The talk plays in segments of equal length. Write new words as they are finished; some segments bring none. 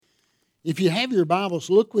If you have your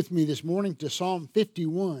Bibles, look with me this morning to Psalm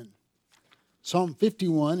 51. Psalm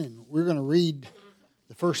 51, and we're going to read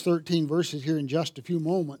the first 13 verses here in just a few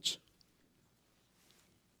moments.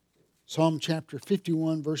 Psalm chapter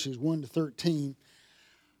 51, verses 1 to 13.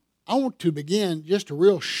 I want to begin just a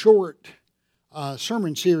real short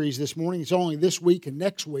sermon series this morning. It's only this week and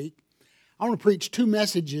next week. I want to preach two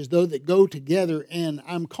messages, though, that go together, and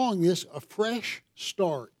I'm calling this a fresh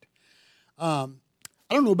start.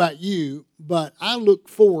 I don't know about you, but I look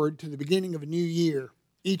forward to the beginning of a new year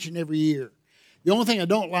each and every year. The only thing I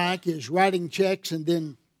don't like is writing checks and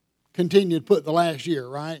then continue to put the last year,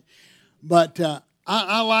 right? But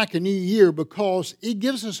I like a new year because it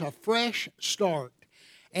gives us a fresh start.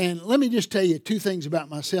 And let me just tell you two things about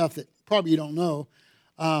myself that probably you don't know.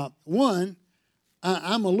 One,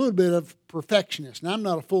 I'm a little bit of a perfectionist. Now, I'm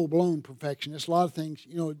not a full-blown perfectionist. A lot of things,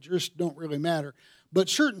 just don't really matter. But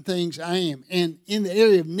certain things I am. And in the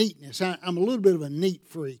area of neatness, I'm a little bit of a neat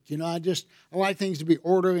freak. I like things to be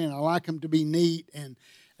orderly and I like them to be neat.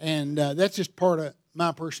 And that's just part of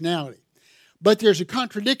my personality. But there's a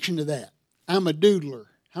contradiction to that. I'm a doodler.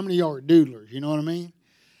 How many of y'all are doodlers? You know what I mean?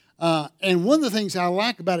 And one of the things I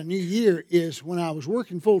like about a new year is when I was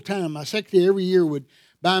working full-time, my secretary every year would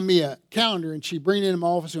buy me a calendar, and she'd bring it in my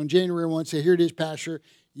office on January 1 and say, "Here it is, Pastor,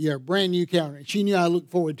 your brand new calendar." And she knew I looked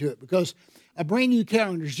forward to it because a brand new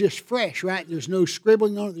calendar is just fresh, right? There's no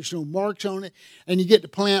scribbling on it. There's no marks on it. And you get to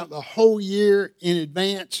plan out the whole year in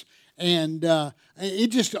advance. And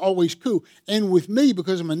it's just always cool. And with me,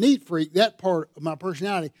 because I'm a neat freak, that part of my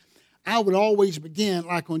personality, I would always begin,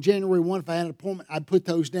 like on January 1, if I had an appointment, I'd put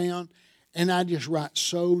those down. And I'd just write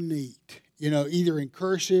so neat, either in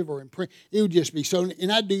cursive or in print. It would just be so neat.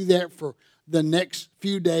 And I'd do that for the next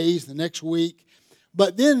few days, the next week.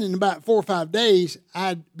 But then in about 4 or 5 days,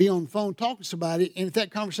 I'd be on the phone talking to somebody, and if that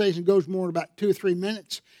conversation goes more than about 2 or 3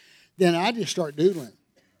 minutes, then I'd just start doodling.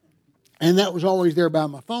 And that was always there by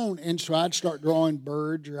my phone, and so I'd start drawing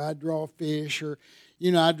birds, or I'd draw fish, or,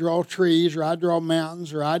 I'd draw trees, or I'd draw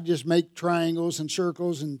mountains, or I'd just make triangles and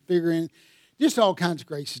circles and figuring, just all kinds of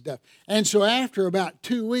crazy stuff. And so after about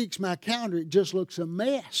 2 weeks, my calendar, it just looks a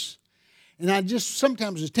mess. And I just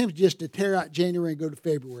sometimes was tempted just to tear out January and go to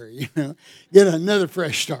February, get another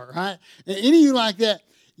fresh start, right? And any of you like that?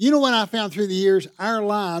 You know what I found through the years? Our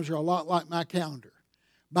lives are a lot like my calendar.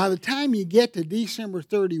 By the time you get to December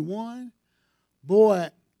 31, boy,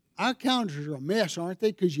 our calendars are a mess, aren't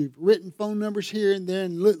they? Because you've written phone numbers here and there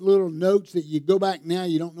and little notes that you go back now,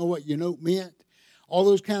 you don't know what your note meant, all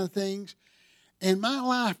those kind of things. And my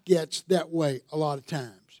life gets that way a lot of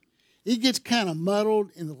times. It gets kind of muddled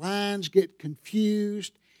and the lines get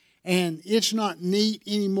confused and it's not neat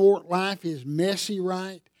anymore. Life is messy,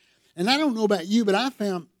 right? And I don't know about you, but I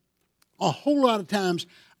found a whole lot of times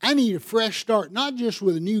I need a fresh start, not just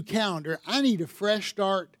with a new calendar. I need a fresh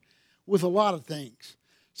start with a lot of things.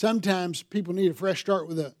 Sometimes people need a fresh start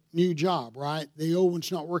with a new job, right? The old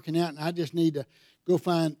one's not working out and I just need to go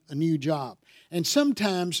find a new job. And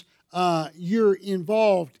sometimes you're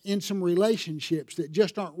involved in some relationships that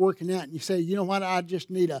just aren't working out. And you say, you know what, I just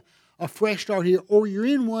need a fresh start here. Or you're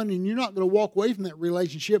in one and you're not going to walk away from that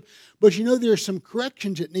relationship. But there's some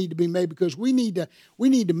corrections that need to be made because we need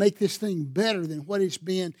to make this thing better than what it's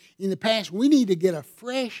been in the past. We need to get a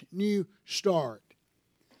fresh new start.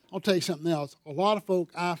 I'll tell you something else. A lot of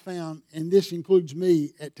folk I found, and this includes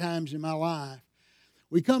me at times in my life,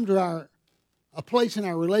 we come to a place in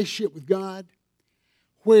our relationship with God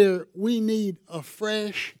where we need a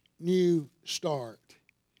fresh new start.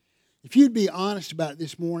 If you'd be honest about it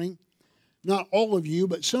this morning, not all of you,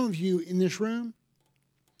 but some of you in this room,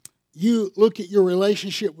 you look at your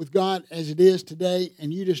relationship with God as it is today,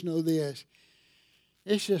 and you just know this.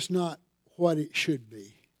 It's just not what it should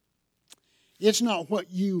be. It's not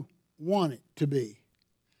what you want it to be.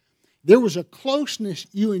 There was a closeness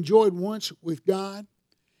you enjoyed once with God,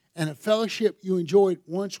 and a fellowship you enjoyed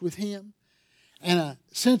once with Him, and a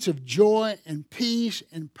sense of joy and peace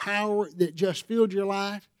and power that just filled your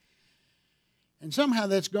life. And somehow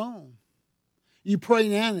that's gone. You pray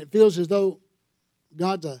now and it feels as though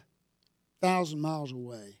God's 1,000 miles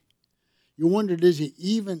away. You wonder, does He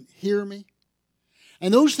even hear me?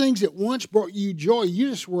 And those things that once brought you joy, you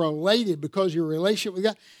just were elated because of your relationship with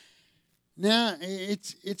God. Now,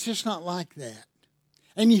 it's just not like that.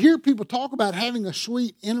 And you hear people talk about having a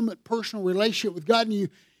sweet, intimate, personal relationship with God, and you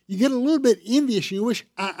get a little bit envious. You wish,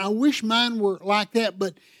 I wish mine were like that,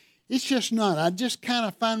 but it's just not. I just kind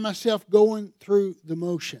of find myself going through the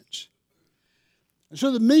motions. And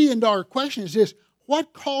so the million-dollar question is this: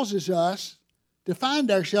 what causes us to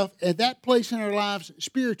find ourselves at that place in our lives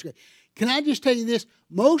spiritually? Can I just tell you this?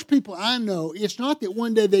 Most people I know, it's not that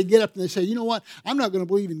one day they get up and they say, you know what, I'm not going to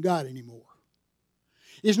believe in God anymore.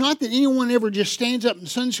 It's not that anyone ever just stands up in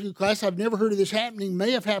Sunday school class. I've never heard of this happening.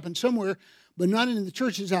 May have happened somewhere, but not in the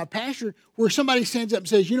churches I've pastored, where somebody stands up and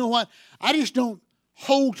says, you know what, I just don't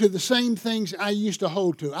hold to the same things I used to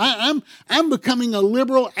hold to. I'm becoming a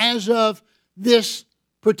liberal as of this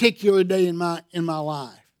particular day in my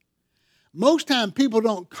life. Most time people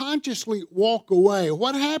don't consciously walk away.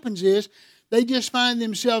 What happens is they just find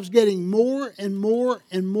themselves getting more and more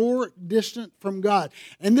and more distant from God.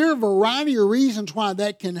 And there are a variety of reasons why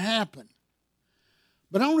that can happen.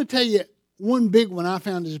 But I want to tell you one big one I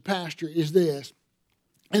found as a pastor is this,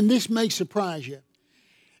 and this may surprise you.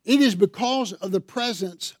 It is because of the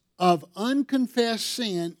presence of unconfessed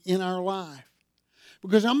sin in our life.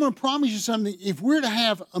 Because I'm going to promise you something, if we're to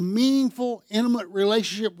have a meaningful, intimate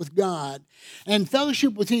relationship with God, and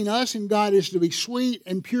fellowship between us and God is to be sweet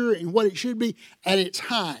and pure and what it should be at its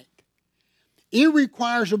height, it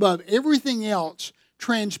requires above everything else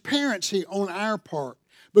transparency on our part.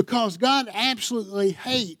 Because God absolutely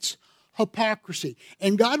hates hypocrisy.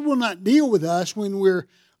 And God will not deal with us when we're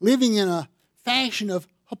living in a fashion of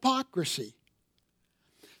hypocrisy.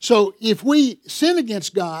 So if we sin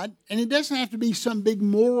against God, and it doesn't have to be some big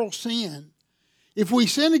moral sin, if we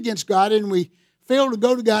sin against God and we fail to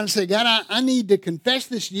go to God and say, God, I need to confess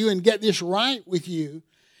this to you and get this right with you,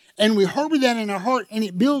 and we harbor that in our heart, and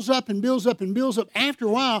it builds up and builds up and builds up, after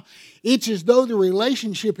a while, it's as though the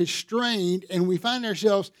relationship is strained and we find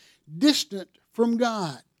ourselves distant from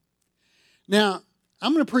God. Now,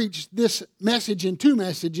 I'm going to preach this message in two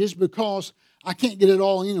messages because I can't get it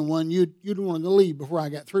all in one. You'd want to leave before I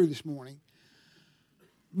got through this morning.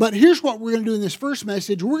 But here's what we're going to do in this first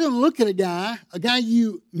message. We're going to look at a guy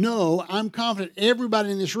you know. I'm confident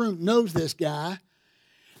everybody in this room knows this guy.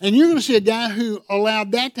 And you're going to see a guy who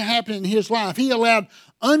allowed that to happen in his life. He allowed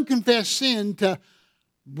unconfessed sin to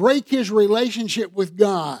break his relationship with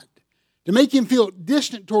God, to make him feel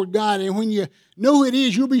distant toward God. And when you know who it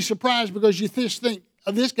is, you'll be surprised because you just think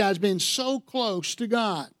of this guy's being so close to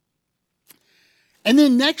God. And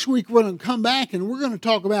then next week we're going to come back and we're going to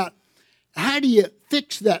talk about how do you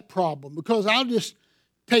fix that problem. Because I'll just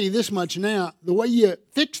tell you this much now. The way you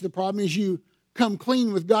fix the problem is you come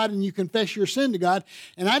clean with God and you confess your sin to God.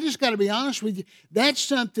 And I just got to be honest with you, that's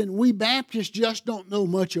something we Baptists just don't know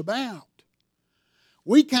much about.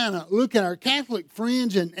 We kind of look at our Catholic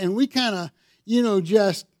friends and we kind of,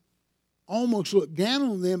 just almost look down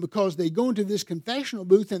on them because they go into this confessional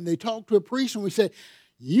booth and they talk to a priest and we say,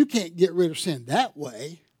 you can't get rid of sin that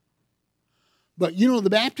way. But you know the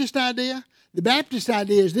Baptist idea? The Baptist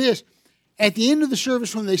idea is this. At the end of the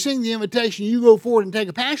service, when they sing the invitation, you go forward and take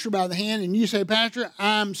a pastor by the hand and you say, Pastor,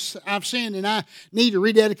 I've sinned and I need to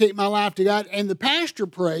rededicate my life to God. And the pastor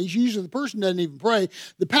prays. Usually the person doesn't even pray.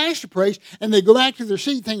 The pastor prays and they go back to their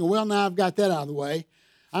seat thinking, well, now I've got that out of the way.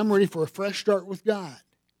 I'm ready for a fresh start with God.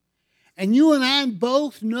 And you and I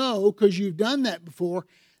both know, because you've done that before,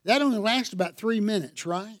 that only lasts about 3 minutes,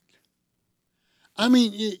 right? I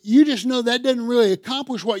mean, you just know that doesn't really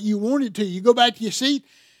accomplish what you wanted to. You go back to your seat,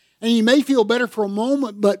 and you may feel better for a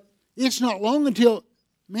moment, but it's not long until,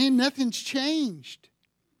 man, nothing's changed.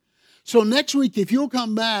 So next week, if you'll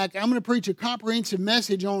come back, I'm going to preach a comprehensive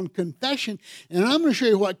message on confession, and I'm going to show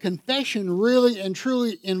you what confession really and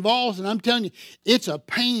truly involves, and I'm telling you, it's a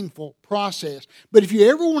painful process. But if you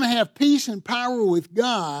ever want to have peace and power with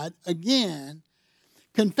God, again,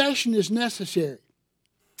 confession is necessary.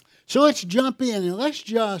 So let's jump in and let's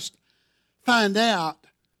just find out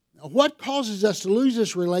what causes us to lose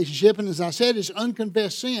this relationship. And as I said, it's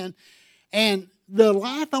unconfessed sin. And the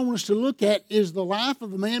life I want us to look at is the life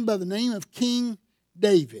of a man by the name of King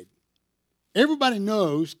David. Everybody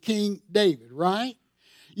knows King David, right?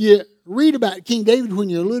 You read about King David when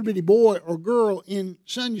you're a little bitty boy or girl in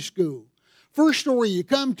Sunday school. First story you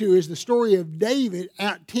come to is the story of David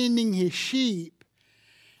out tending his sheep.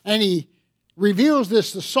 And he reveals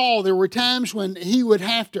this to Saul. There were times when he would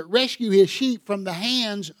have to rescue his sheep from the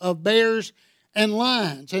hands of bears and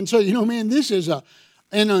lions. And so, man, this is an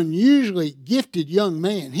unusually gifted young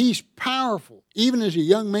man. He's powerful, even as a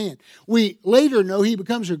young man. We later know he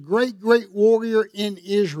becomes a great, great warrior in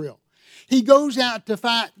Israel. He goes out to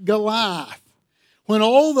fight Goliath. When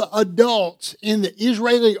all the adults in the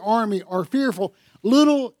Israeli army are fearful,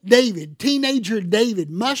 little David, teenager David,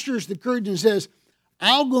 musters the courage and says,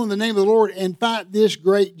 I'll go in the name of the Lord and fight this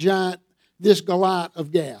great giant, this Goliath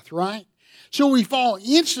of Gath, right? So we fall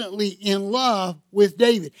instantly in love with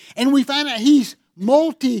David. And we find out he's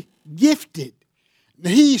multi-gifted.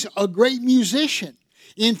 He's a great musician.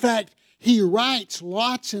 In fact, he writes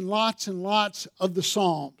lots and lots and lots of the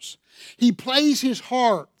Psalms. He plays his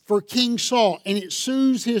harp for King Saul, and it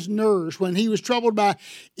soothes his nerves when he was troubled by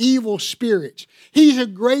evil spirits. He's a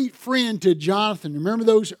great friend to Jonathan. Remember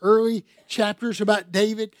those early chapters about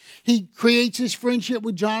David? He creates his friendship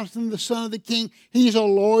with Jonathan, the son of the king. He's a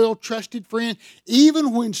loyal, trusted friend.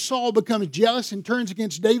 Even when Saul becomes jealous and turns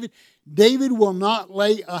against David, David will not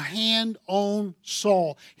lay a hand on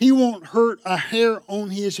Saul. He won't hurt a hair on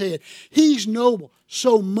his head. He's noble,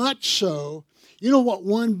 so much so. You know what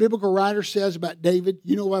one biblical writer says about David?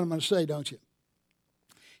 You know what I'm going to say, don't you?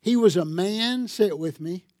 He was a man, say it with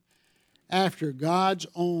me, after God's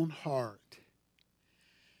own heart.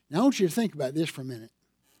 Now I want you to think about this for a minute.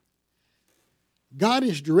 God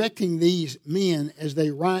is directing these men as they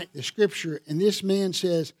write the scripture, and this man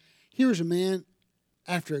says, here's a man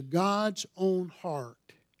after God's own heart.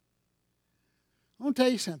 I want to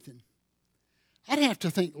tell you something. I'd have to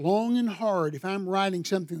think long and hard if I'm writing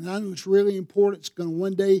something that I know is really important, it's going to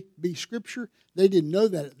one day be Scripture. They didn't know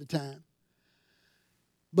that at the time.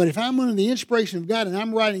 But if I'm under the inspiration of God and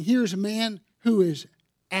I'm writing, here's a man who is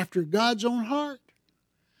after God's own heart,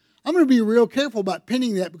 I'm going to be real careful about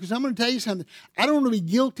penning that, because I'm going to tell you something. I don't want to be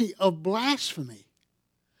guilty of blasphemy.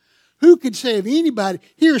 Who could say of anybody,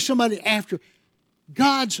 here's somebody after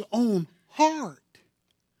God's own heart?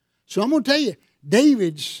 So I'm going to tell you,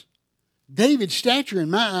 David's stature in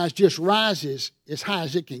my eyes just rises as high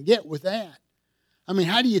as it can get with that. I mean,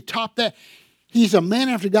 how do you top that? He's a man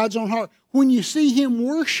after God's own heart. When you see him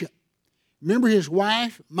worship, remember his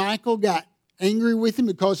wife, Michal, got angry with him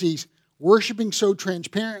because he's worshiping so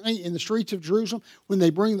transparently in the streets of Jerusalem when they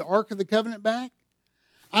bring the Ark of the Covenant back?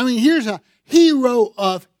 I mean, here's a hero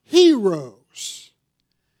of heroes.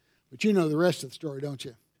 But you know the rest of the story, don't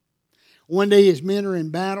you? One day his men are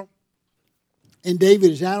in battle. And David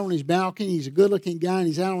is out on his balcony. He's a good-looking guy, and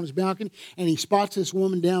he's out on his balcony, and he spots this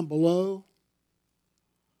woman down below.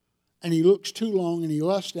 And he looks too long, and he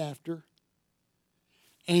lusts after her.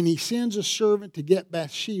 And he sends a servant to get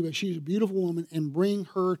Bathsheba, she's a beautiful woman, and bring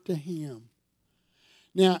her to him.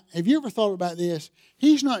 Now, have you ever thought about this?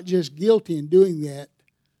 He's not just guilty in doing that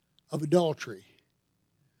of adultery.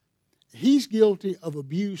 He's guilty of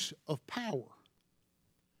abuse of power.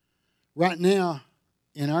 Right now,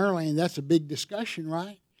 in our land, that's a big discussion,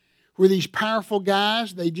 right? Where these powerful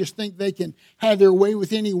guys, they just think they can have their way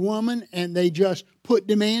with any woman and they just put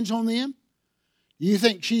demands on them. You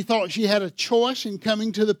think she thought she had a choice in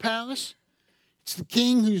coming to the palace? It's the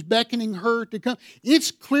king who's beckoning her to come.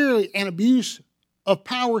 It's clearly an abuse of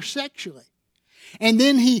power sexually. And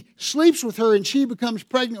then he sleeps with her and she becomes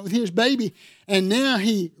pregnant with his baby, and now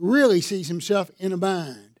he really sees himself in a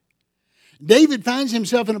bind. David finds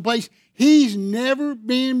himself in a place he's never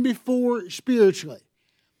been before spiritually.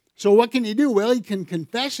 So what can he do? Well, he can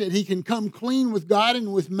confess it. He can come clean with God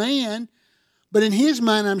and with man. But in his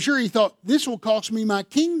mind, I'm sure he thought, this will cost me my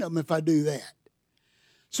kingdom if I do that.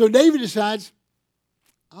 So David decides,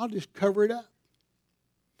 I'll just cover it up.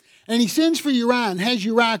 And he sends for Uriah and has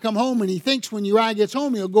Uriah come home. And he thinks when Uriah gets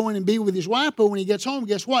home, he'll go in and be with his wife. But when he gets home,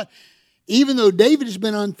 guess what? Even though David has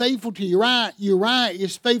been unfaithful to Uriah, Uriah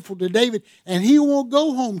is faithful to David, and he won't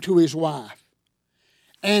go home to his wife.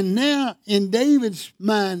 And now, in David's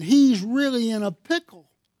mind, he's really in a pickle.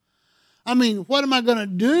 I mean, what am I going to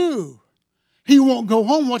do? He won't go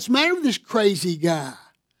home. What's the matter with this crazy guy?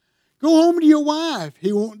 Go home to your wife.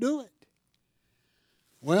 He won't do it.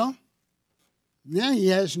 Well, now he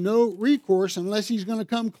has no recourse unless he's going to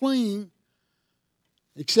come clean,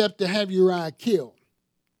 except to have Uriah killed.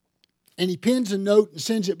 And he pens a note and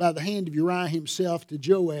sends it by the hand of Uriah himself to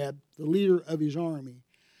Joab, the leader of his army,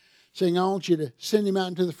 saying, I want you to send him out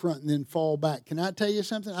into the front and then fall back. Can I tell you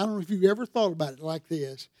something? I don't know if you've ever thought about it like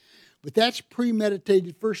this, but that's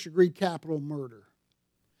premeditated first-degree capital murder.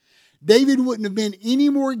 David wouldn't have been any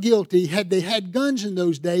more guilty had they had guns in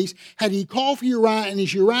those days. Had he called for Uriah, and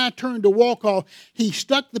as Uriah turned to walk off, he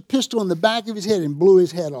stuck the pistol in the back of his head and blew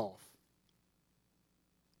his head off.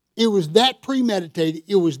 It was that premeditated.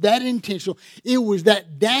 It was that intentional. It was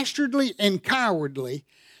that dastardly and cowardly.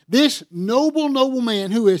 This noble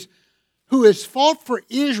man who has fought for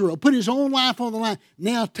Israel, put his own life on the line,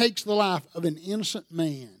 now takes the life of an innocent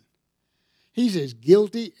man. He's as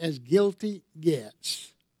guilty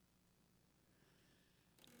gets.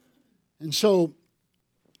 And so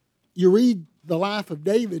you read the life of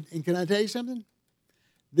David, and can I tell you something?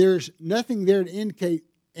 There's nothing there to indicate,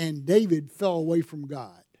 and David fell away from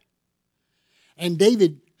God. And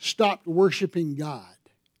David stopped worshiping God.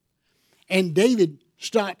 And David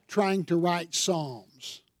stopped trying to write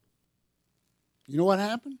psalms. You know what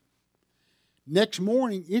happened? Next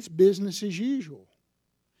morning, it's business as usual.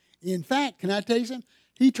 In fact, can I tell you something?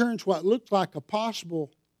 He turns what looked like a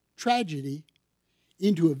possible tragedy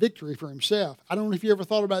into a victory for himself. I don't know if you ever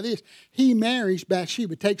thought about this. He marries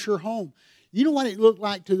Bathsheba, takes her home. You know what it looked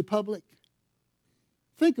like to the public?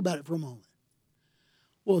 Think about it for a moment.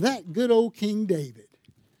 Well, that good old King David,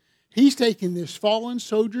 he's taken this fallen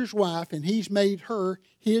soldier's wife and he's made her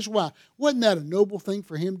his wife. Wasn't that a noble thing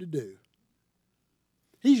for him to do?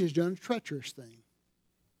 He's just done a treacherous thing.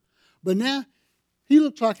 But now, he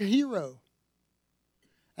looks like a hero.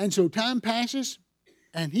 And so time passes,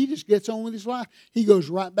 and he just gets on with his life. He goes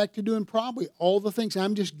right back to doing probably all the things.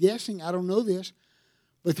 I'm just guessing, I don't know this,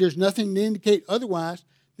 but there's nothing to indicate otherwise.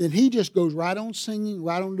 Then he just goes right on singing,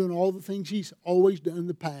 right on doing all the things he's always done in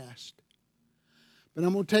the past. But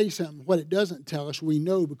I'm going to tell you something. What it doesn't tell us, we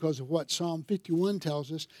know because of what Psalm 51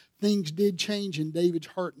 tells us, things did change in David's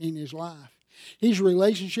heart and in his life. His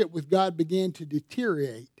relationship with God began to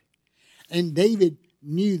deteriorate. And David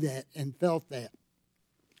knew that and felt that.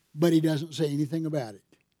 But he doesn't say anything about it.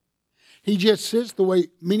 He just sits the way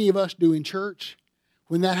many of us do in church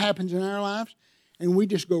when that happens in our lives. And we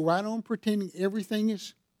just go right on pretending everything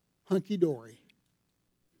is hunky-dory.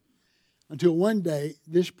 Until one day,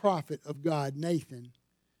 this prophet of God, Nathan,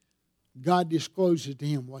 God discloses to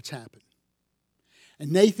him what's happened.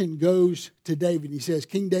 And Nathan goes to David. He says,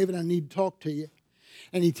 King David, I need to talk to you.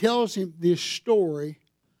 And he tells him this story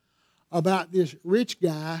about this rich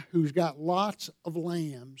guy who's got lots of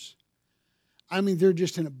lambs. I mean, they're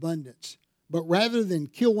just in abundance. But rather than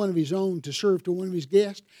kill one of his own to serve to one of his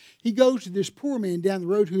guests, he goes to this poor man down the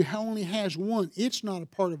road who only has one. It's not a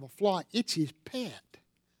part of a flock. It's his pet.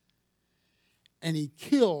 And he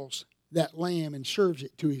kills that lamb and serves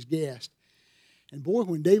it to his guest. And boy,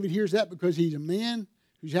 when David hears that, because he's a man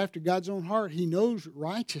who's after God's own heart, he knows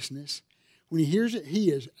righteousness. When he hears it, he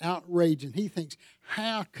is outraged. And he thinks,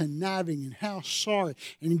 how conniving and how sorry.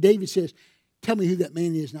 And David says, tell me who that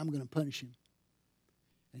man is and I'm going to punish him.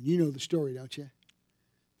 And you know the story, don't you?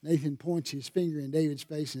 Nathan points his finger in David's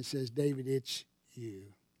face and says, David, it's you.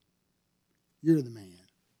 You're the man.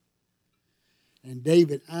 And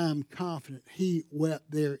David, I'm confident, he wept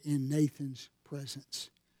there in Nathan's presence.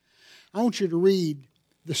 I want you to read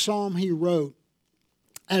the psalm he wrote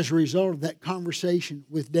as a result of that conversation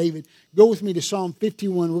with David. Go with me to Psalm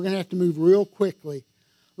 51. We're going to have to move real quickly.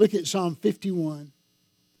 Look at Psalm 51.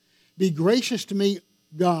 Be gracious to me,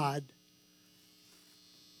 God.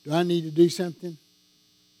 Do I need to do something?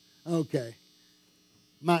 Okay.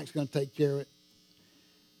 Mike's going to take care of it.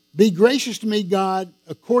 Be gracious to me, God,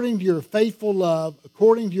 according to your faithful love,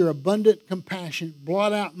 according to your abundant compassion.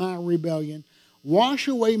 Blot out my rebellion. Wash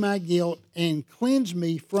away my guilt and cleanse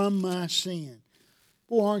me from my sin.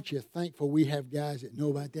 Boy, aren't you thankful we have guys that know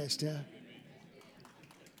about that stuff?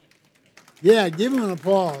 Yeah, give him an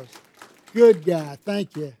applause. Good guy.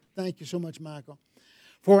 Thank you. Thank you so much, Michael.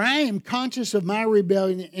 For I am conscious of my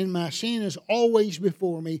rebellion, and my sin is always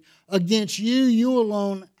before me. Against you, you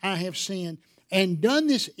alone, I have sinned, and done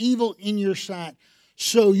this evil in your sight.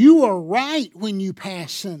 So you are right when you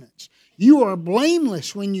pass sentence. You are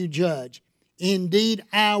blameless when you judge. Indeed,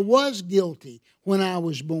 I was guilty when I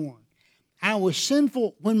was born. I was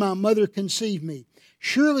sinful when my mother conceived me.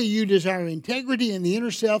 Surely you desire integrity in the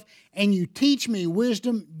inner self, and you teach me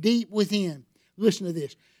wisdom deep within. Listen to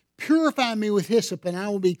this. Purify me with hyssop, and I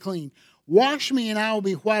will be clean. Wash me, and I will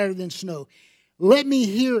be whiter than snow. Let me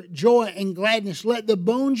hear joy and gladness. Let the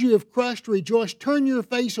bones you have crushed rejoice. Turn your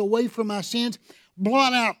face away from my sins.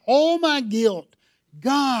 Blot out all my guilt.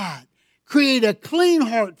 God, create a clean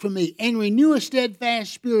heart for me and renew a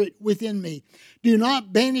steadfast spirit within me. Do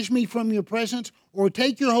not banish me from your presence or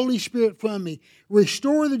take your Holy Spirit from me.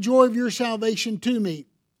 Restore the joy of your salvation to me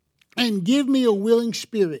and give me a willing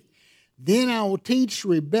spirit. Then I will teach the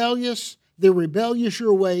rebellious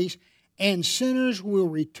your ways, and sinners will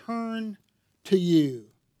return to you.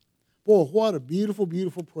 Boy, what a beautiful,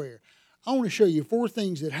 beautiful prayer. I want to show you 4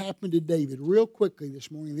 things that happened to David real quickly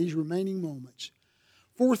this morning, these remaining moments.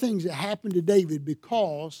 4 things that happened to David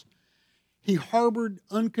because he harbored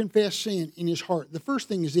unconfessed sin in his heart. The first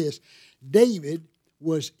thing is this. David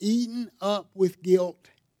was eaten up with guilt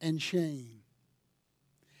and shame.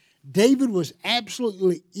 David was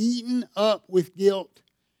absolutely eaten up with guilt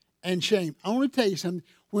and shame. I want to tell you something.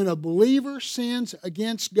 When a believer sins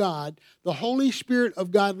against God, the Holy Spirit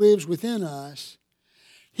of God lives within us.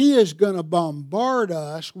 He is going to bombard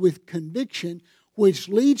us with conviction, which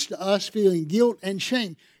leads to us feeling guilt and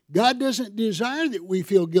shame. God doesn't desire that we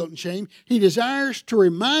feel guilt and shame. He desires to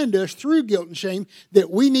remind us through guilt and shame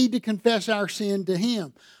that we need to confess our sin to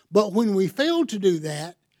Him. But when we fail to do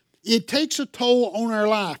that, it takes a toll on our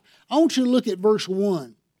life. I want you to look at verse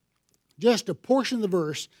 1. Just a portion of the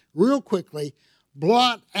verse, real quickly.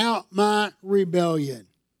 Blot out my rebellion.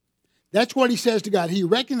 That's what he says to God. He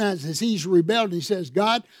recognizes he's rebelled and he says,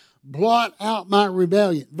 God, blot out my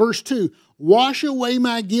rebellion. Verse 2, wash away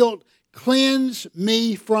my guilt, cleanse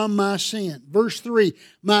me from my sin. Verse 3,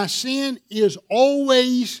 my sin is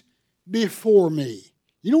always before me.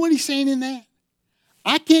 You know what he's saying in that?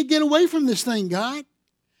 I can't get away from this thing, God.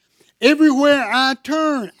 Everywhere I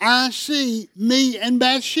turn, I see me and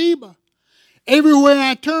Bathsheba. Everywhere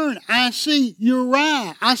I turn, I see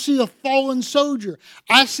Uriah. I see a fallen soldier.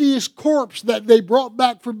 I see his corpse that they brought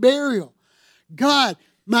back for burial. God,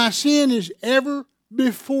 my sin is ever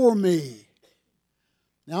before me.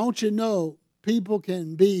 Now, I want you to know, people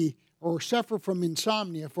can be or suffer from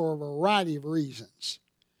insomnia for a variety of reasons.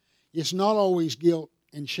 It's not always guilt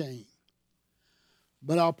and shame.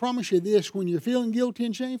 But I'll promise you this, when you're feeling guilty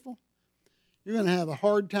and shameful, you're going to have a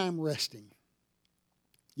hard time resting.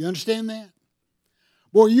 You understand that?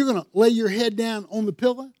 Boy, you're going to lay your head down on the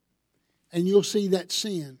pillow and you'll see that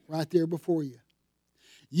sin right there before you.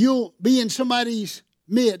 You'll be in somebody's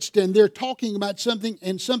midst and they're talking about something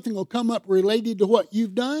and something will come up related to what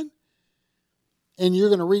you've done and you're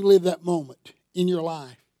going to relive that moment in your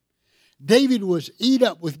life. David was eat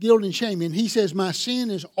up with guilt and shame, and he says, my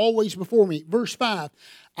sin is always before me. Verse 5,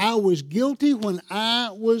 I was guilty when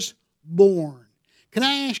I was born. Can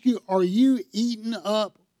I ask you, are you eaten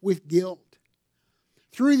up with guilt?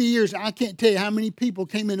 Through the years, I can't tell you how many people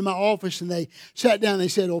came into my office and they sat down and they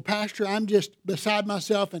said, oh, Pastor, I'm just beside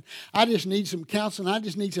myself and I just need some counseling. I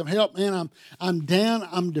just need some help, man. I'm down.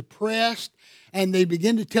 I'm depressed. And they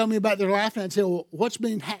begin to tell me about their life. And I'd say, well, what's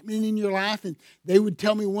been happening in your life? And they would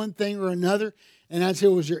tell me one thing or another. And I'd say,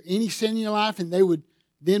 was there any sin in your life? And they would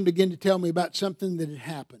then begin to tell me about something that had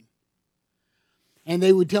happened. And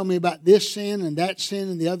they would tell me about this sin and that sin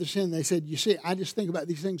and the other sin. And they said, you see, I just think about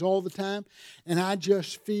these things all the time. And I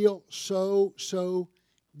just feel so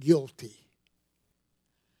guilty.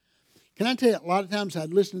 Can I tell you, a lot of times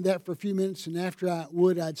I'd listen to that for a few minutes. And after I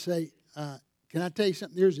would, I'd say, can I tell you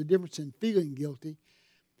something? There's a difference in feeling guilty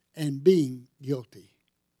and being guilty.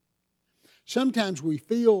 Sometimes we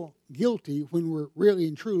feel guilty when we're really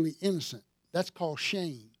and truly innocent. That's called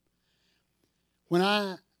shame. When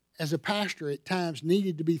I, as a pastor, at times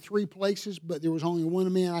needed to be 3 places, but there was only one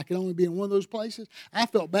of me and I could only be in one of those places, I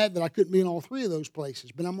felt bad that I couldn't be in all 3 of those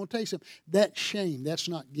places. But I'm going to tell you something. That's shame. That's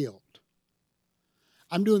not guilt.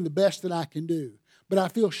 I'm doing the best that I can do. But I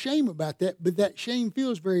feel shame about that, but that shame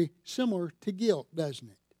feels very similar to guilt, doesn't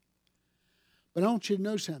it? But I want you to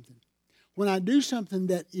know something. When I do something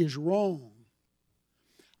that is wrong,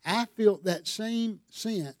 I feel that same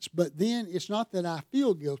sense, but then it's not that I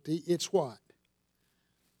feel guilty, it's what?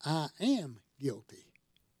 I am guilty.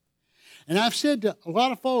 And I've said to a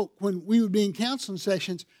lot of folk when we would be in counseling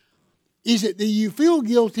sessions, is it that you feel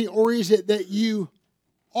guilty or is it that you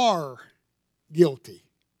are guilty?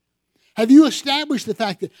 Have you established the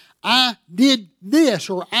fact that I did this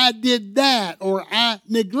or I did that or I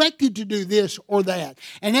neglected to do this or that?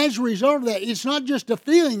 And as a result of that, it's not just a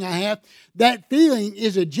feeling I have. That feeling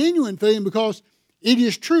is a genuine feeling because it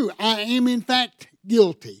is true. I am in fact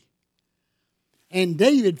guilty. And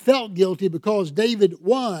David felt guilty because David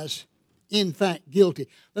was in fact guilty.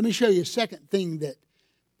 Let me show you a second thing that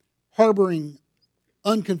harboring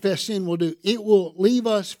unconfessed sin will do. It will leave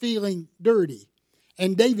us feeling dirty.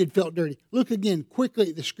 And David felt dirty. Look again quickly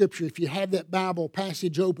at the scripture if you have that Bible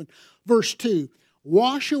passage open. Verse 2,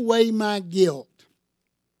 wash away my guilt.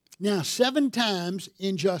 Now, 7 times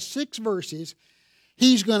in just 6 verses,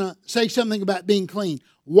 he's going to say something about being clean.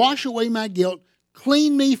 Wash away my guilt.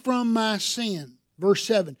 Clean me from my sin. Verse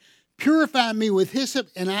 7, purify me with hyssop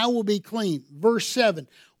and I will be clean. Verse 7,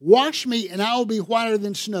 wash me and I will be whiter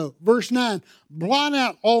than snow. Verse 9, blot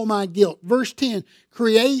out all my guilt. Verse 10,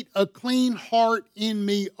 create a clean heart in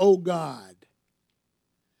me, O God.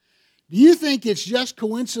 Do you think it's just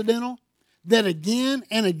coincidental that again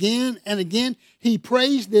and again and again he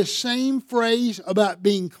prays this same phrase about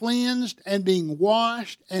being cleansed and being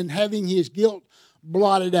washed and having his guilt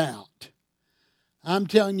blotted out? I'm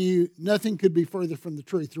telling you, nothing could be further from the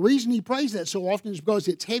truth. The reason he prays that so often is because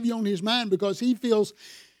it's heavy on his mind because he feels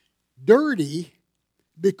dirty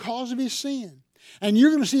because of his sin. And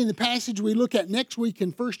you're going to see in the passage we look at next week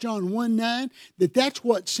in 1 John 1:9 that that's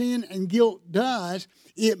what sin and guilt does.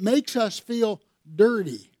 It makes us feel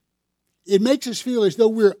dirty. It makes us feel as though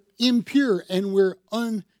we're impure and we're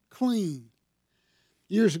unclean.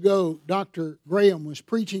 Years ago, Dr. Graham was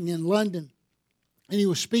preaching in London, and he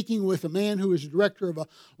was speaking with a man who was the director of a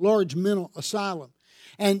large mental asylum.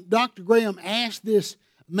 And Dr. Graham asked this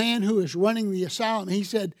man who is running the asylum, he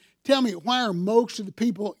said, tell me, why are most of the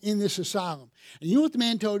people in this asylum? And you know what the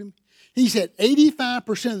man told him? He said,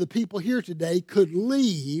 85% of the people here today could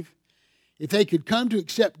leave if they could come to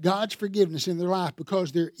accept God's forgiveness in their life,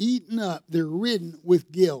 because they're eaten up, they're ridden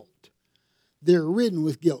with guilt. They're ridden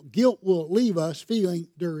with guilt. Guilt will leave us feeling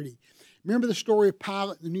dirty. Remember the story of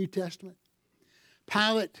Pilate in the New Testament?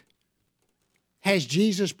 Pilate has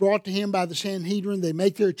Jesus brought to him by the Sanhedrin. They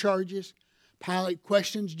make their charges. Pilate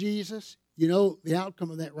questions Jesus. You know the outcome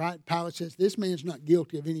of that, right? Pilate says, this man's not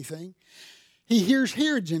guilty of anything. He hears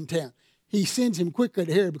Herod's in town. He sends him quickly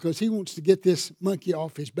to Herod because he wants to get this monkey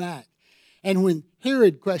off his back. And when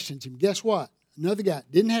Herod questions him, guess what? Another guy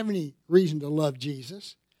didn't have any reason to love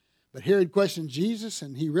Jesus. But Herod questions Jesus,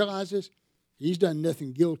 and he realizes he's done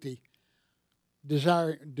nothing guilty,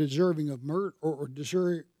 deserving of murder or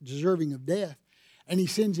deserving of death. And he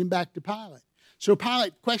sends him back to Pilate. So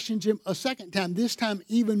Pilate questions him a second time, this time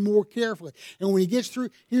even more carefully. And when he gets through,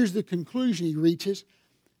 here's the conclusion he reaches.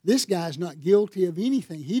 This guy's not guilty of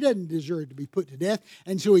anything. He doesn't deserve to be put to death.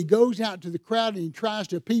 And so he goes out to the crowd and he tries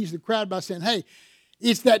to appease the crowd by saying, hey,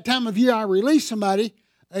 it's that time of year I release somebody.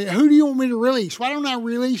 Who do you want me to release? Why don't I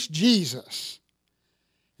release Jesus?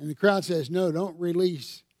 And the crowd says, no, don't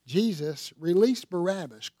release Jesus. Release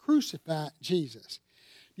Barabbas. Crucify Jesus.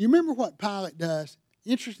 You remember what Pilate does?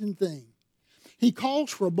 Interesting thing. He calls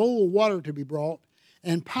for a bowl of water to be brought,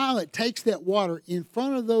 and Pilate takes that water in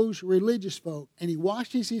front of those religious folk, and he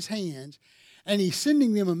washes his hands, and he's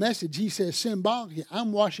sending them a message. He says, symbolically,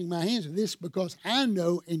 I'm washing my hands of this because I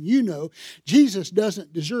know and you know Jesus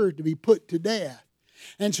doesn't deserve to be put to death.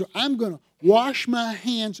 And so I'm going to wash my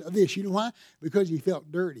hands of this. You know why? Because he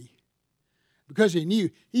felt dirty. Because he knew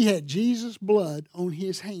he had Jesus' blood on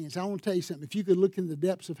his hands. I want to tell you something. If you could look in the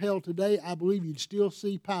depths of hell today, I believe you'd still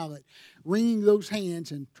see Pilate wringing those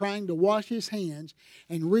hands and trying to wash his hands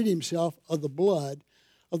and rid himself of the blood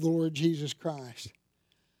of the Lord Jesus Christ.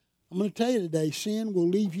 I'm going to tell you today, sin will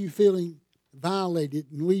leave you feeling violated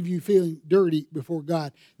and leave you feeling dirty before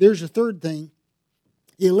God. There's a third thing.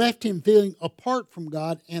 It left him feeling apart from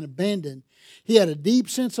God and abandoned. He had a deep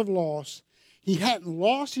sense of loss. He hadn't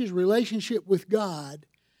lost his relationship with God,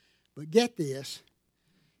 but get this,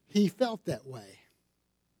 he felt that way.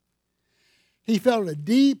 He felt a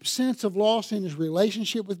deep sense of loss in his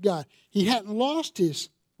relationship with God. He hadn't lost his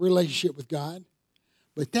relationship with God,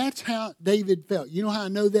 but that's how David felt. You know how I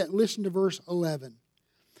know that? Listen to verse 11.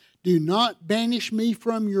 Do not banish me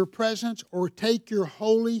from your presence or take your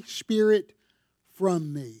Holy Spirit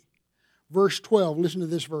from me. Verse 12, listen to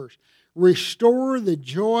this verse. Restore the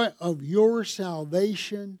joy of your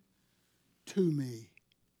salvation to me.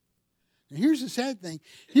 Now here's the sad thing.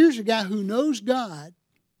 Here's a guy who knows God.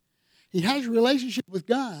 He has a relationship with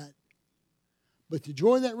God. But the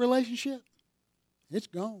joy of that relationship, it's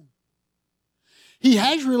gone. He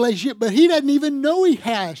has a relationship, but he doesn't even know he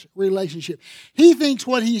has a relationship. He thinks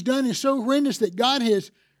what he's done is so horrendous that God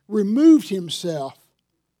has removed himself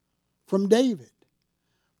from David.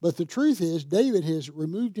 But the truth is, David has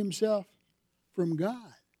removed himself from God.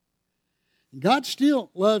 God still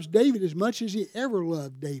loves David as much as he ever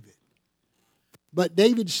loved David. But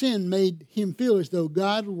David's sin made him feel as though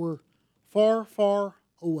God were far, far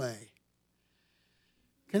away.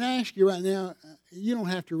 Can I ask you right now, you don't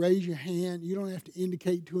have to raise your hand, you don't have to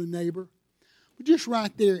indicate to a neighbor, but just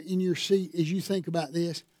right there in your seat as you think about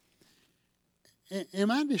this, am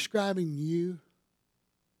I describing you?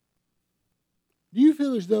 Do you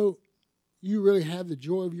feel as though you really have the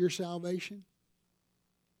joy of your salvation?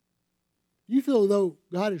 Do you feel as though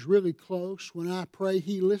God is really close? When I pray,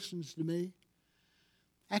 He listens to me.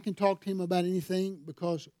 I can talk to Him about anything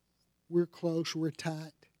because we're close, we're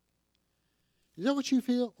tight. Is that what you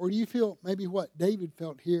feel? Or do you feel maybe what David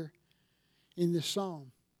felt here in this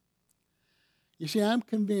psalm? You see, I'm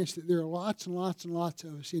convinced that there are lots and lots and lots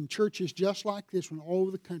of us in churches just like this one all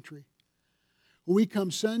over the country. We come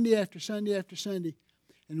Sunday after Sunday after Sunday,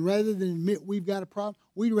 and rather than admit we've got a problem,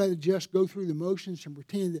 we'd rather just go through the motions and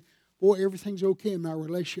pretend that, boy, everything's okay in my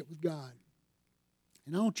relationship with God.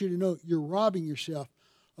 And I want you to know you're robbing yourself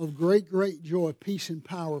of great, great joy, peace, and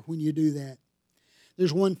power when you do that.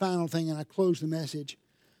 There's one final thing, and I close the message.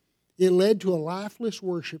 It led to a lifeless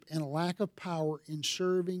worship and a lack of power in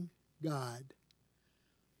serving God.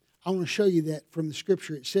 I want to show you that from the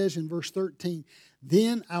Scripture. It says in verse 13,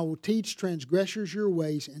 then I will teach transgressors your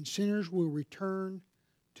ways, and sinners will return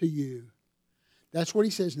to you. That's what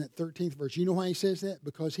he says in that 13th verse. You know why he says that?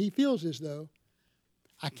 Because he feels as though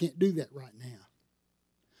I can't do that right now.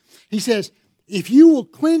 He says, if you will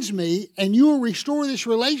cleanse me and you will restore this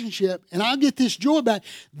relationship and I'll get this joy back,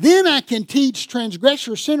 then I can teach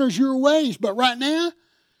transgressors, sinners your ways. But right now,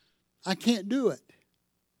 I can't do it.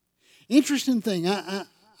 Interesting thing.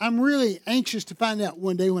 I'm really anxious to find out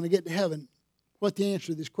one day when I get to heaven what the answer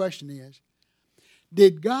to this question is.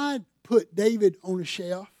 Did God put David on a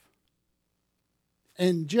shelf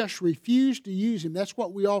and just refused to use him. That's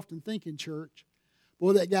what we often think in church.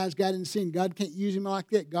 Boy, that guy's got in sin. God can't use him like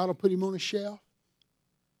that. God will put him on a shelf.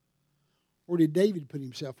 Or did David put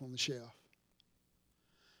himself on the shelf?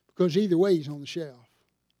 Because either way, he's on the shelf.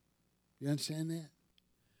 You understand that?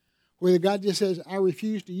 Whether God just says, I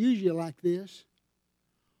refuse to use you like this,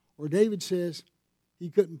 or David says, he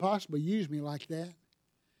couldn't possibly use me like that,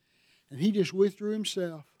 and he just withdrew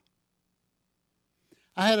himself.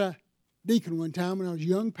 I had a deacon one time when I was a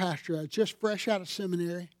young pastor. I was just fresh out of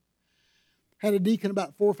seminary. Had a deacon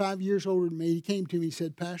about 4 or 5 years older than me. He came to me and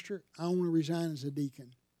said, Pastor, I want to resign as a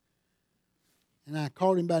deacon. And I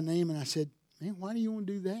called him by name and I said, man, why do you want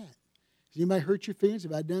to do that? Has anybody hurt your feelings?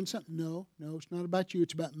 Have I done something? No, it's not about you.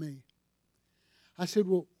 It's about me. I said,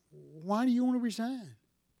 well, why do you want to resign?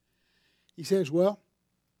 He says, well,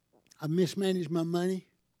 I mismanaged my money.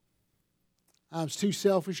 I was too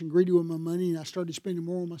selfish and greedy with my money, and I started spending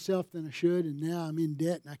more on myself than I should, and now I'm in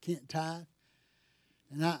debt and I can't tithe.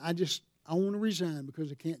 And I want to resign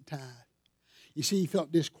because I can't tithe. You see, he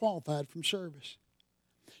felt disqualified from service.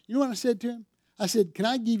 You know what I said to him? I said, can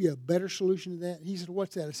I give you a better solution to that? He said,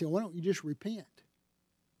 what's that? I said, why don't you just repent?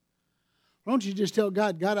 Why don't you just tell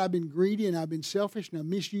God, God, I've been greedy and I've been selfish and I've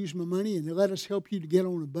misused my money, and let us help you to get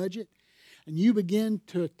on a budget. And you begin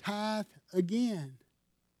to tithe again.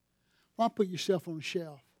 Why put yourself on a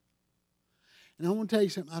shelf? And I want to tell you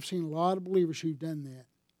something. I've seen a lot of believers who've done that.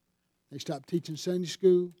 They stop teaching Sunday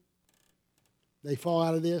school. They fall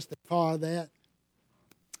out of this. They fall out of that.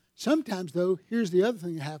 Sometimes, though, here's the other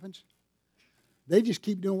thing that happens. They just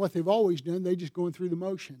keep doing what they've always done. They're just going through the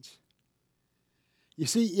motions. You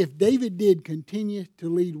see, if David did continue to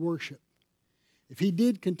lead worship, if he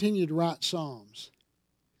did continue to write psalms,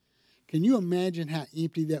 can you imagine how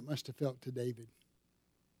empty that must have felt to David?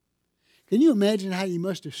 Can you imagine how he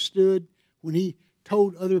must have stood when he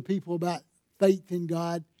told other people about faith in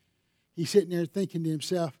God? He's sitting there thinking to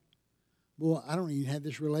himself, boy, I don't even have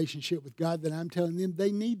this relationship with God that I'm telling them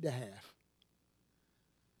they need to have.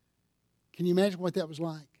 Can you imagine what that was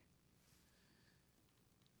like?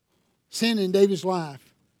 Sin in David's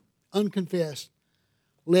life, unconfessed,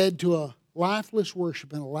 led to a lifeless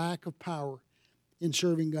worship and a lack of power in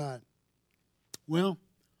serving God. Well,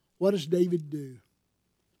 what does David do?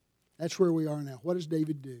 That's where we are now. What does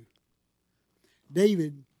David do?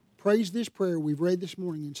 David prays this prayer we've read this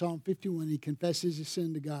morning in Psalm 51. He confesses his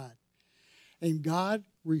sin to God. And God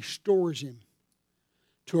restores him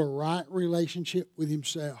to a right relationship with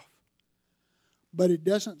himself. But it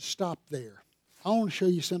doesn't stop there. I want to show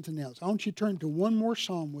you something else. I want you to turn to one more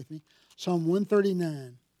psalm with me. Psalm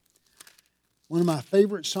 139. One of my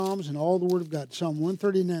favorite psalms in all the Word of God. Psalm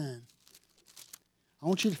 139. I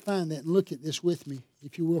want you to find that and look at this with me,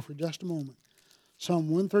 if you will, for just a moment. Psalm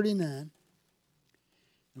 139.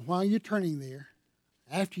 And while you're turning there,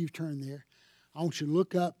 after you've turned there, I want you to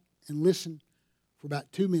look up and listen for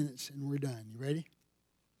about 2 minutes, and we're done. You ready?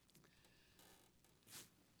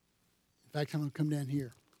 In fact, I'm going to come down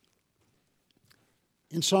here.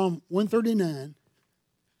 In Psalm 139,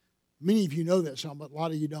 many of you know that psalm, but a lot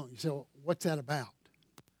of you don't. You say, well, what's that about?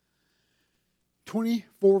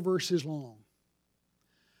 24 verses long.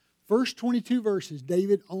 First 22 verses,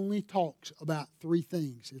 David only talks about 3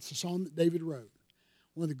 things. It's a psalm that David wrote.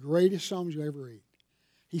 One of the greatest psalms you ever read.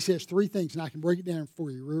 He says 3 things, and I can break it down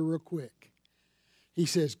for you real quick. He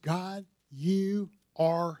says, God, you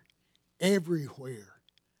are everywhere.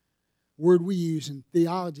 Word we use in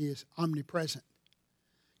theology is omnipresent.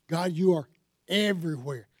 God, you are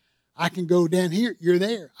everywhere. I can go down here, you're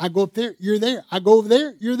there. I go up there, you're there. I go over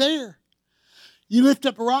there, you're there. You lift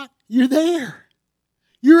up a rock, you're there.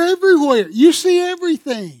 You're everywhere. You see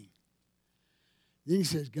everything. Then he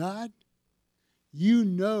says, God, you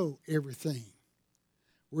know everything.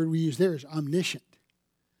 The word we use there is omniscient.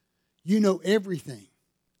 You know everything.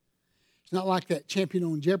 It's not like that champion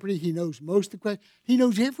on Jeopardy. He knows most of the questions. He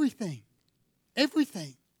knows everything.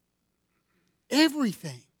 Everything.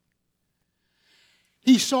 Everything.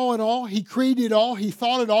 He saw it all. He created it all. He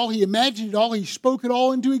thought it all. He imagined it all. He spoke it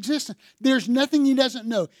all into existence. There's nothing he doesn't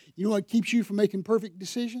know. You know what keeps you from making perfect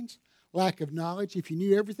decisions? Lack of knowledge. If you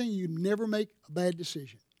knew everything, you'd never make a bad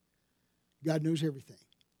decision. God knows everything.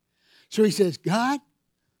 So he says, God,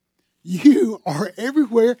 you are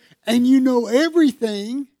everywhere and you know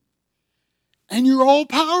everything and you're all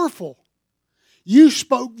powerful. You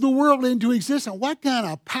spoke the world into existence. What kind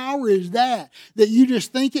of power is that you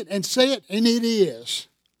just think it and say it and it is?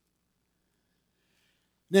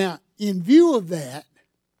 Now, in view of that,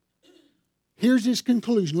 here's his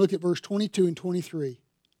conclusion. Look at verse 22 and 23.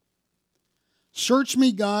 Search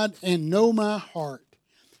me, God, and know my heart.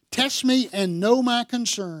 Test me and know my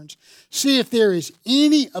concerns. See if there is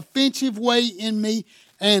any offensive way in me,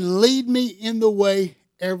 and lead me in the way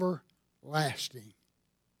everlasting.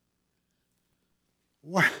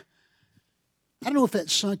 Wow. I don't know if that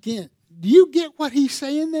sunk in. Do you get what he's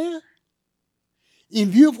saying there? In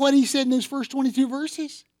view of what he said in those first 22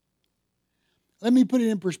 verses? Let me put it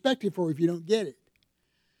in perspective for you if you don't get it.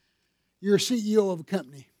 You're a CEO of a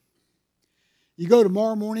company. You go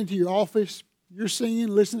tomorrow morning to your office, you're singing,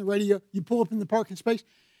 listening to the radio, you pull up in the parking space,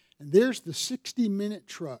 and there's the 60-minute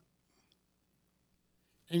truck.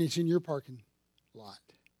 And it's in your parking lot.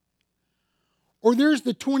 Or there's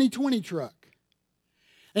the 2020 truck.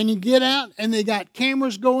 And you get out, and they got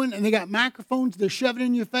cameras going, and they got microphones, they're shoving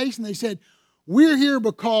in your face, and they said, we're here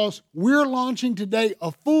because we're launching today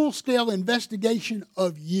a full-scale investigation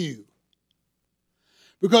of you.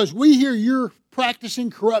 Because we hear you're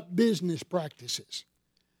practicing corrupt business practices.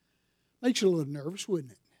 Makes you a little nervous,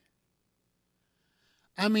 wouldn't it?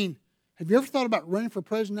 I mean, have you ever thought about running for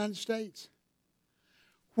President of the United States?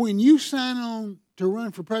 When you sign on to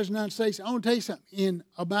run for President of the United States, I want to tell you something. In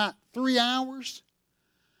about 3 hours,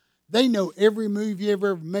 they know every move you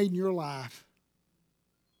ever made in your life.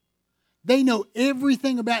 They know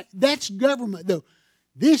everything about it. That's government, though.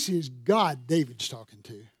 This is God David's talking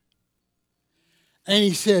to. And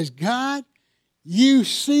he says, God, you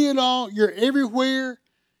see it all. You're everywhere.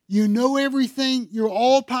 You know everything. You're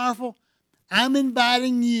all powerful. I'm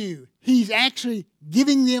inviting you. He's actually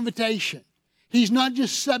giving the invitation. He's not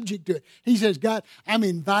just subject to it. He says, God, I'm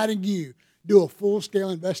inviting you to do a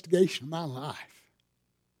full-scale investigation of my life.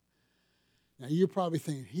 Now, you're probably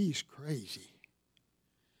thinking, he's crazy.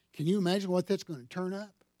 Can you imagine what that's going to turn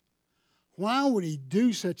up? Why would he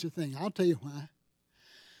do such a thing? I'll tell you why.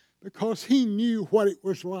 Because he knew what it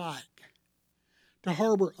was like to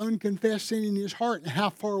harbor unconfessed sin in his heart and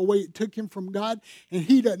how far away it took him from God, and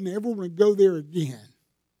he doesn't ever want to go there again.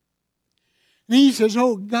 And he says,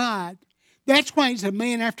 oh, God, that's why he's a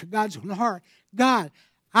man after God's own heart. God,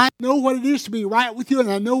 I know what it is to be right with you,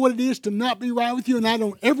 and I know what it is to not be right with you, and I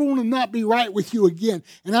don't ever want to not be right with you again.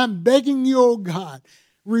 And I'm begging you, oh God,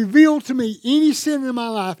 reveal to me any sin in my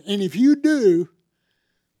life, and if you do,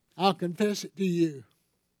 I'll confess it to you.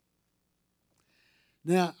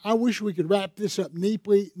 Now, I wish we could wrap this up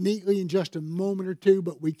neatly in just a moment or two,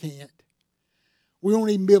 but we can't. We won't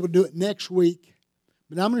even be able to do it next week.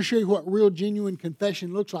 But I'm going to show you what real, genuine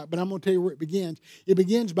confession looks like. But I'm going to tell you where it begins. It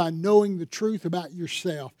begins by knowing the truth about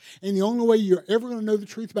yourself. And the only way you're ever going to know the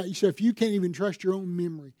truth about yourself, you can't even trust your own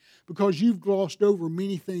memory because you've glossed over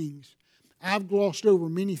many things. I've glossed over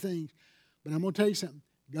many things. But I'm going to tell you something.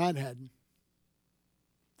 God hadn't.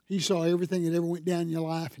 He saw everything that ever went down in your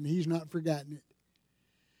life, and He's not forgotten it.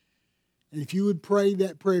 And if you would pray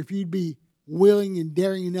that prayer, if you'd be willing and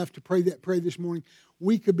daring enough to pray that prayer this morning,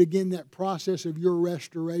 we could begin that process of your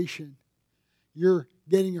restoration. You're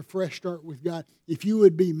getting a fresh start with God. If you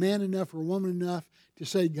would be man enough or woman enough to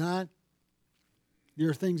say, God, there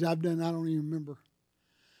are things I've done I don't even remember.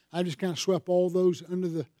 I just kind of swept all those under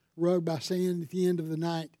the rug by saying at the end of the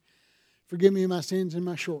night, forgive me of my sins and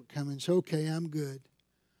my shortcomings. Okay, I'm good,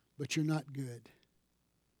 but you're not good.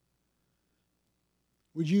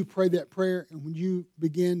 Would you pray that prayer, and would you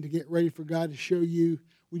begin to get ready for God to show you?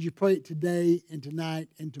 Would you pray it today and tonight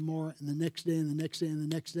and tomorrow and the next day and the next day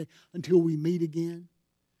and the next day until we meet again?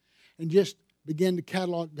 And just begin to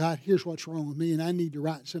catalog, God, here's what's wrong with me, and I need to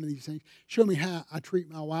right some of these things. Show me how I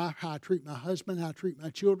treat my wife, how I treat my husband, how I treat my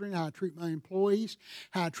children, how I treat my employees,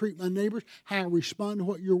 how I treat my neighbors, how I respond to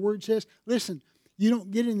what your word says. Listen, you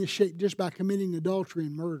don't get in this shape just by committing adultery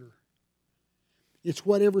and murder. It's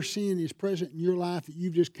whatever sin is present in your life that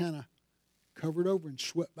you've just kind of covered over and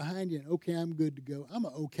swept behind you. And okay, I'm good to go. I'm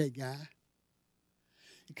an okay guy.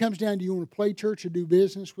 It comes down to you want to play church or do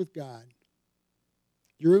business with God.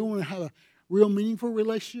 You really want to have a real meaningful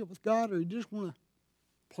relationship with God, or you just want to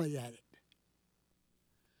play at it?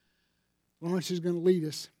 Lawrence is going to lead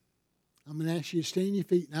us. I'm going to ask you to stand on your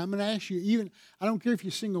feet. And I'm going to ask you, I don't care if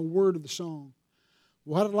you sing a word of the song.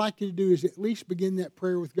 What I'd like you to do is at least begin that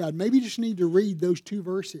prayer with God. Maybe you just need to read those 2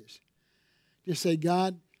 verses. Just say,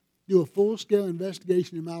 God, do a full-scale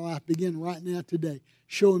investigation in my life. Begin right now today,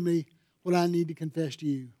 showing me what I need to confess to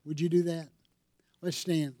you. Would you do that? Let's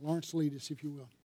stand. Lawrence, lead us, if you will.